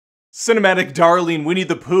Cinematic darling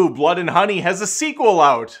Winnie-the-Pooh Blood and Honey has a sequel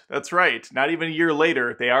out. That's right, not even a year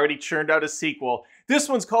later, they already churned out a sequel. This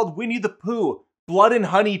one's called Winnie-the-Pooh Blood and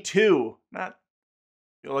Honey 2. I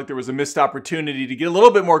feel like there was a missed opportunity to get a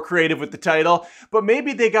little bit more creative with the title, but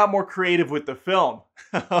maybe they got more creative with the film.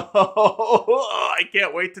 I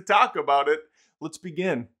can't wait to talk about it. Let's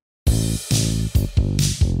begin.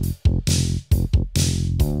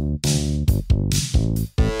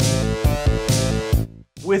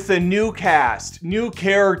 With a new cast, new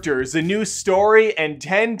characters, a new story, and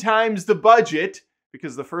 10 times the budget,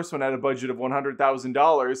 because the first one had a budget of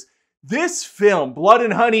 $100,000, this film, Blood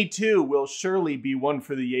and Honey 2, will surely be one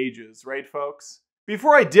for the ages, right folks?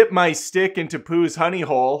 Before I dip my stick into Pooh's honey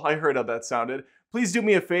hole, I heard how that sounded, please do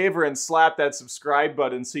me a favor and slap that subscribe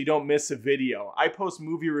button so you don't miss a video. I post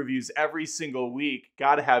movie reviews every single week.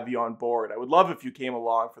 Gotta have you on board. I would love if you came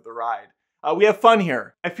along for the ride. We have fun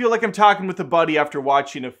here. I feel like I'm talking with a buddy after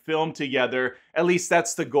watching a film together. At least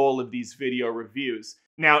that's the goal of these video reviews.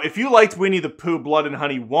 Now, if you liked Winnie-the-Pooh Blood and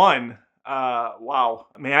Honey 1, wow.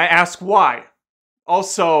 May I ask why?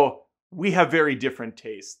 Also, we have very different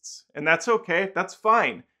tastes. And that's okay. That's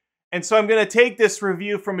fine. And so I'm going to take this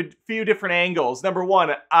review from a few different angles. Number one,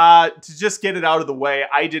 to just get it out of the way,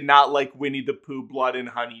 I did not like Winnie-the-Pooh Blood and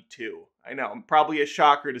Honey 2. I know, I'm probably a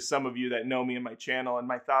shocker to some of you that know me and my channel and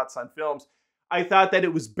my thoughts on films. I thought that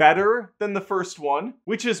it was better than the first one,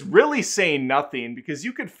 which is really saying nothing because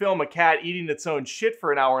you could film a cat eating its own shit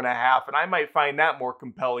for an hour and a half, and I might find that more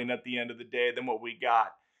compelling at the end of the day than what we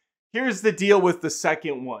got. Here's the deal with the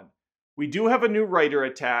second one. We do have a new writer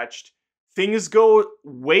attached. Things go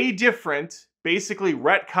way different, basically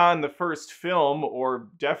retcon the first film, or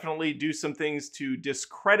definitely do some things to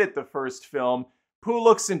discredit the first film. Pooh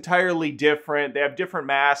looks entirely different. They have different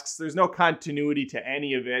masks. There's no continuity to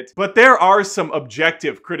any of it. But there are some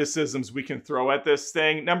objective criticisms we can throw at this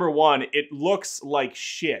thing. Number one, it looks like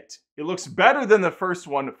shit. It looks better than the first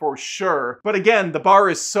one for sure. But again, the bar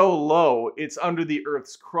is so low, it's under the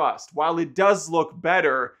Earth's crust. While it does look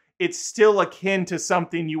better, it's still akin to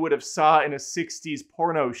something you would have saw in a 60s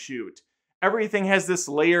porno shoot. Everything has this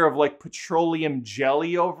layer of like petroleum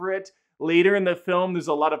jelly over it. Later in the film, there's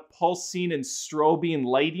a lot of pulsing and strobing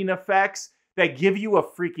lighting effects that give you a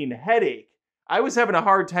freaking headache. I was having a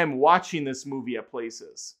hard time watching this movie at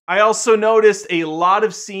places. I also noticed a lot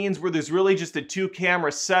of scenes where there's really just a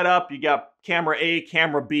two-camera setup. You got camera A,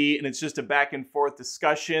 camera B, and it's just a back and forth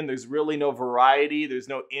discussion. There's really no variety. There's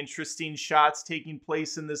no interesting shots taking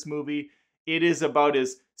place in this movie. It is about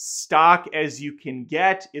as stock as you can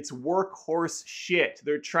get. It's workhorse shit.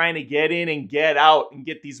 They're trying to get in and get out and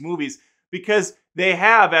get these movies because they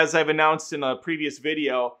have, as I've announced in a previous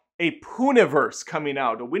video, a Poohniverse coming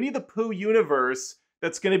out, a Winnie-the-Pooh universe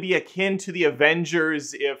that's going to be akin to the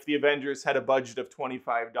Avengers if the Avengers had a budget of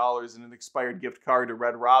 $25 and an expired gift card to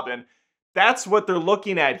Red Robin. That's what they're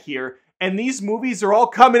looking at here, and these movies are all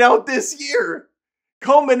coming out this year,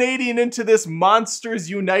 culminating into this Monsters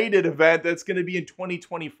United event that's going to be in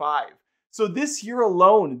 2025. So this year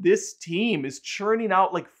alone, this team is churning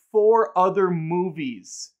out like 4 other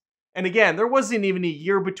movies. And again, there wasn't even a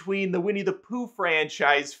year between the Winnie-the-Pooh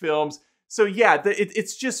franchise films. So yeah,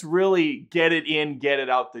 it's just really get it in, get it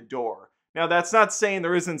out the door. Now that's not saying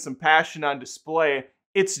there isn't some passion on display.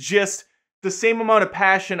 It's just the same amount of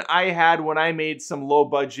passion I had when I made some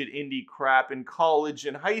low-budget indie crap in college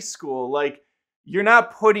and high school. Like, you're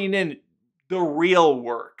not putting in the real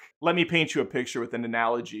work. Let me paint you a picture with an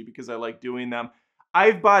analogy because I like doing them.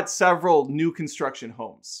 I've bought several new construction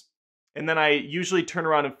homes. And then I usually turn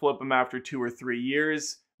around and flip them after 2 or 3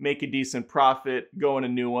 years, make a decent profit, go in a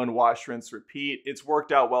new one, wash, rinse, repeat. It's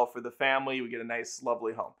worked out well for the family. We get a nice,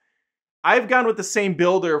 lovely home. I've gone with the same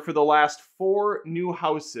builder for the last 4 new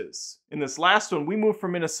houses. In this last one, we moved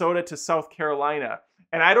from Minnesota to South Carolina.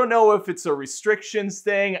 And I don't know if it's a restrictions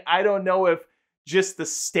thing. I don't know if just the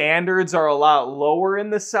standards are a lot lower in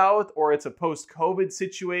the South, or it's a post-COVID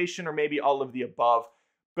situation, or maybe all of the above.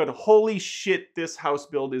 But holy shit, this house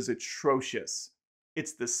build is atrocious.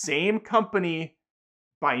 It's the same company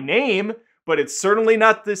by name, but it's certainly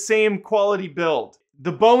not the same quality build.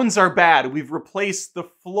 The bones are bad. We've replaced the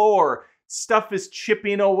floor. Stuff is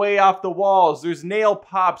chipping away off the walls. There's nail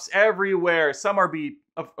pops everywhere. Some are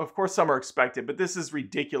of course some are expected, but this is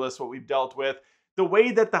ridiculous what we've dealt with. The way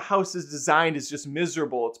that the house is designed is just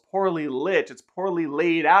miserable. It's poorly lit. It's poorly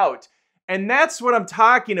laid out. And that's what I'm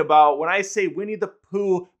talking about when I say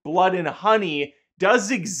Winnie-the-Pooh Blood and Honey does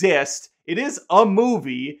exist. It is a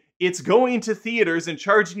movie. It's going to theaters and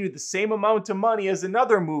charging you the same amount of money as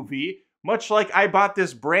another movie. Much like I bought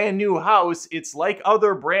this brand new house. It's like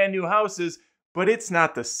other brand new houses, but it's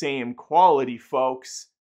not the same quality, folks.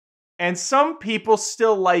 And some people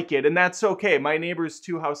still like it, and that's okay. My neighbors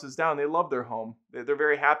 2 houses down, they love their home. They're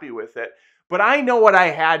very happy with it. But I know what I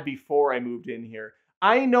had before I moved in here.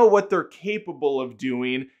 I know what they're capable of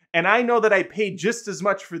doing, and I know that I paid just as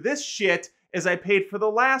much for this shit as I paid for the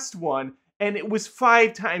last one, and it was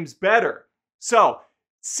 5 times better. So,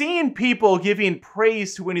 seeing people giving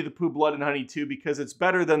praise to Winnie-the-Pooh Blood and Honey 2 because it's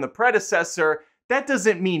better than the predecessor, that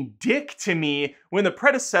doesn't mean dick to me when the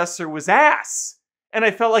predecessor was ass. And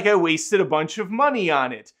I felt like I wasted a bunch of money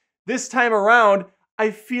on it. This time around,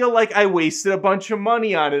 I feel like I wasted a bunch of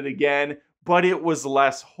money on it again, but it was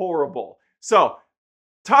less horrible. So,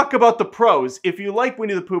 talk about the pros. If you like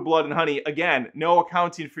Winnie-the-Pooh Blood and Honey, again, no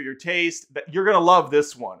accounting for your taste, you're going to love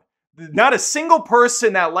this one. Not a single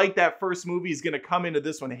person that liked that first movie is going to come into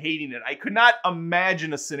this one hating it. I could not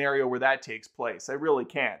imagine a scenario where that takes place. I really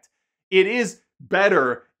can't. It is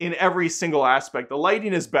better in every single aspect. The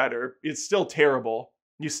lighting is better. It's still terrible.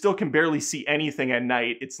 You still can barely see anything at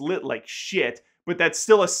night. It's lit like shit, but that's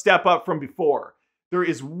still a step up from before. There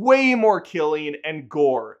is way more killing and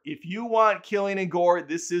gore. If you want killing and gore,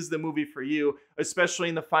 this is the movie for you, especially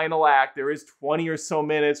in the final act. There is 20 or so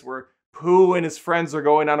minutes where Pooh and his friends are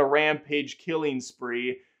going on a rampage killing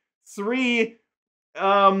spree. 3,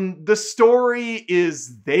 the story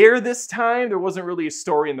is there this time. There wasn't really a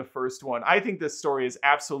story in the first one. I think this story is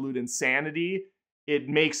absolute insanity. It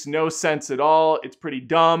makes no sense at all. It's pretty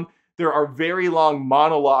dumb. There are very long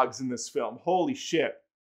monologues in this film. Holy shit.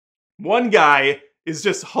 One guy is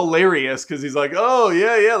just hilarious because he's like, oh,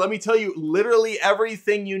 yeah, let me tell you literally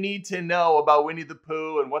everything you need to know about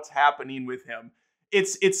Winnie-the-Pooh and what's happening with him.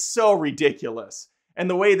 It's so ridiculous. And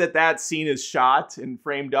the way that scene is shot and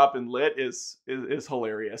framed up and lit is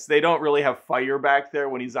hilarious. They don't really have fire back there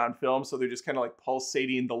when he's on film, so they're just kind of like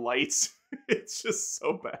pulsating the lights. It's just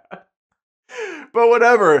so bad. But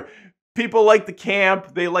whatever. People like the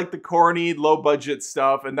camp. They like the corny, low-budget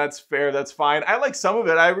stuff, and that's fair. That's fine. I like some of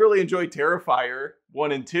it. I really enjoy Terrifier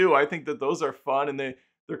 1 and 2. I think that those are fun, and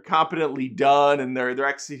they're competently done, and they're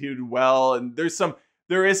executed well, and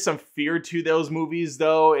there is some fear to those movies,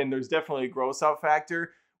 though, and there's definitely a gross out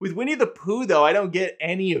factor. With Winnie-the-Pooh, though, I don't get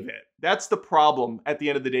any of it. That's the problem at the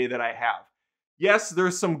end of the day that I have. Yes,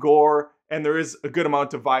 there's some gore, and there is a good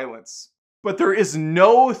amount of violence, but there is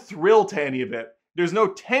no thrill to any of it. There's no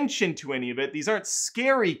tension to any of it. These aren't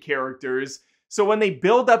scary characters. So when they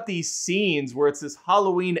build up these scenes where it's this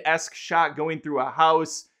Halloween-esque shot going through a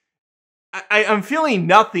house, I'm feeling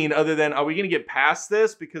nothing other than, are we going to get past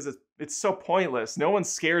this? Because it's so pointless. No one's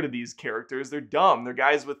scared of these characters. They're dumb. They're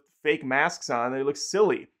guys with fake masks on. They look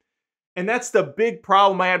silly. And that's the big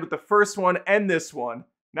problem I had with the first one and this one.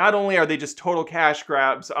 Not only are they just total cash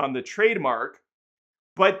grabs on the trademark,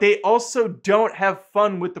 but they also don't have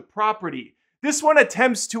fun with the property. This one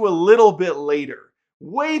attempts to a little bit later.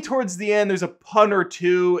 Way towards the end, there's a pun or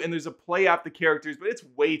two, and there's a play off the characters, but it's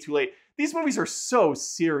way too late. These movies are so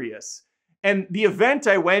serious. And the event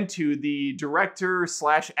I went to, the director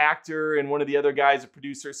 / actor and one of the other guys, a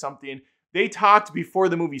producer or something, they talked before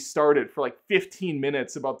the movie started for like 15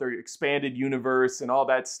 minutes about their expanded universe and all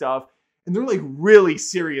that stuff. And they're like really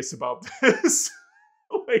serious about this.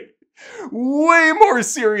 Like way more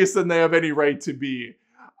serious than they have any right to be.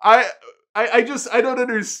 I don't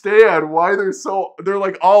understand why they're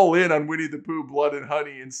like all in on Winnie-the-Pooh Blood and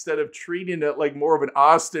Honey instead of treating it like more of an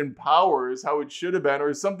Austin Powers, how it should have been,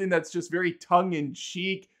 or something that's just very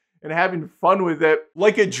tongue-in-cheek and having fun with it,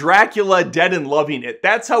 like a Dracula Dead and Loving It.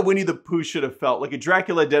 That's how Winnie-the-Pooh should have felt, like a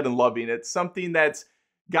Dracula Dead and Loving It. Something that's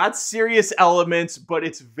got serious elements, but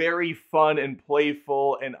it's very fun and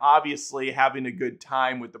playful and obviously having a good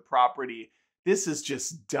time with the property. This is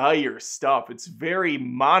just dire stuff. It's very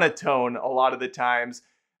monotone a lot of the times.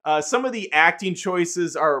 Some of the acting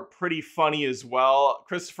choices are pretty funny as well.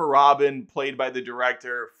 Christopher Robin, played by the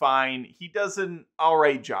director, fine. He does an all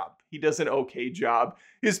right job. He does an okay job.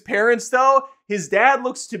 His parents, though, his dad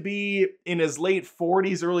looks to be in his late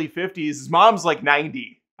 40s, early 50s. His mom's like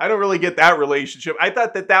 90. I don't really get that relationship. I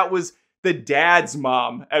thought that was the dad's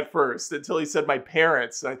mom at first until he said my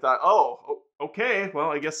parents. And I thought, oh, okay,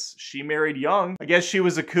 well, I guess she married young. I guess she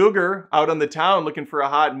was a cougar out on the town looking for a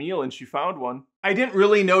hot meal and she found one. I didn't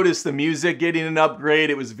really notice the music getting an upgrade.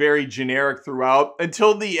 It was very generic throughout.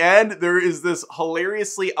 Until the end, there is this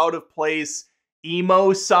hilariously out of place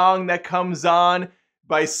emo song that comes on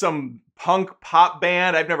by some punk pop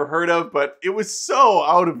band I've never heard of, but it was so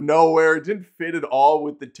out of nowhere. It didn't fit at all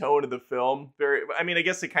with the tone of the film. I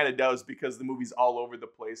guess it kind of does because the movie's all over the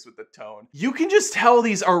place with the tone. You can just tell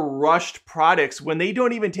these are rushed products when they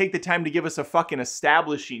don't even take the time to give us a fucking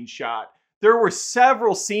establishing shot. There were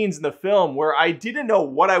several scenes in the film where I didn't know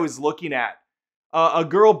what I was looking at. a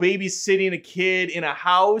girl babysitting a kid in a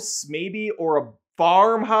house, maybe, or a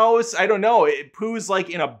farmhouse. I don't know. Pooh's like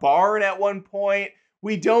in a barn at one point.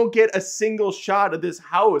 We don't get a single shot of this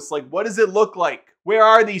house. Like, what does it look like? Where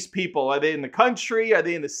are these people? Are they in the country? Are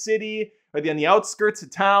they in the city? Are they on the outskirts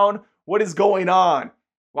of town? What is going on?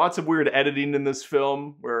 Lots of weird editing in this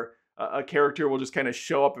film where a character will just kind of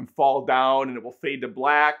show up and fall down and it will fade to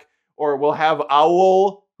black. Or we'll have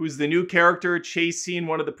Owl, who's the new character, chasing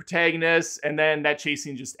one of the protagonists, and then that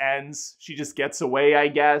chasing just ends. She just gets away, I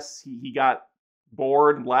guess. He got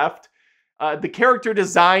bored and left. The character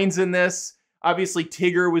designs in this, obviously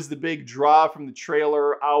Tigger was the big draw from the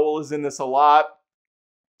trailer. Owl is in this a lot.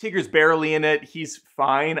 Tigger's barely in it. He's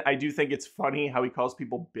fine. I do think it's funny how he calls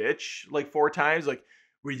people bitch like 4 times. Like,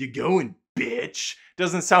 where you going, bitch?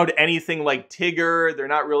 Doesn't sound anything like Tigger. They're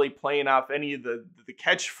not really playing off any of the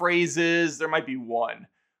catchphrases. There might be one.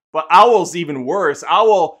 But Owl's even worse.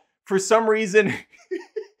 Owl, for some reason,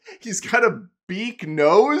 he's got a beak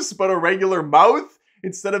nose, but a regular mouth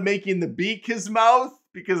instead of making the beak his mouth.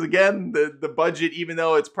 Because again, the budget, even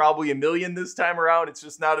though it's probably $1 million this time around, it's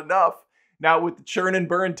just not enough. Now with the churn and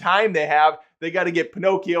burn time they have, they got to get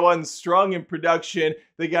Pinocchio unstrung in production.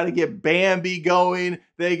 They got to get Bambi going.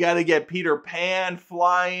 They got to get Peter Pan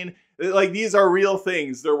flying. Like, these are real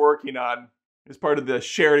things they're working on as part of the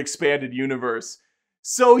shared expanded universe.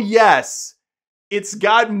 So yes, it's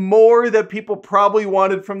got more that people probably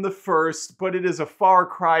wanted from the first, but it is a far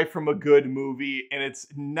cry from a good movie, and it's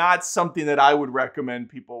not something that I would recommend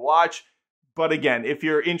people watch. But again, if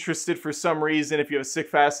you're interested for some reason, if you have a sick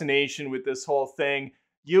fascination with this whole thing,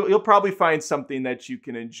 you'll probably find something that you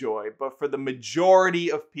can enjoy. But for the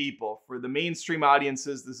majority of people, for the mainstream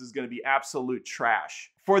audiences, this is going to be absolute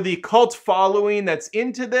trash. For the cult following that's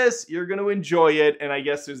into this, you're going to enjoy it. And I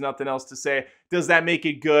guess there's nothing else to say. Does that make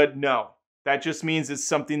it good? No. That just means it's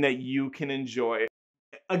something that you can enjoy.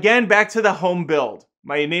 Again, back to the home build.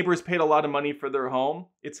 My neighbors paid a lot of money for their home.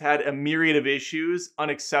 It's had a myriad of issues,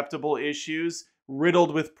 unacceptable issues,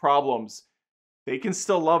 riddled with problems. They can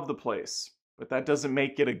still love the place, but that doesn't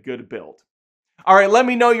make it a good build. All right, let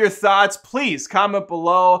me know your thoughts. Please comment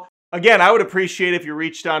below. Again, I would appreciate if you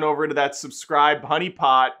reached on over to that subscribe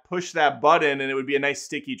honeypot, push that button, and it would be a nice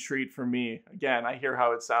sticky treat for me. Again, I hear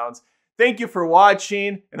how it sounds. Thank you for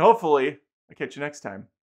watching, and hopefully I'll catch you next time.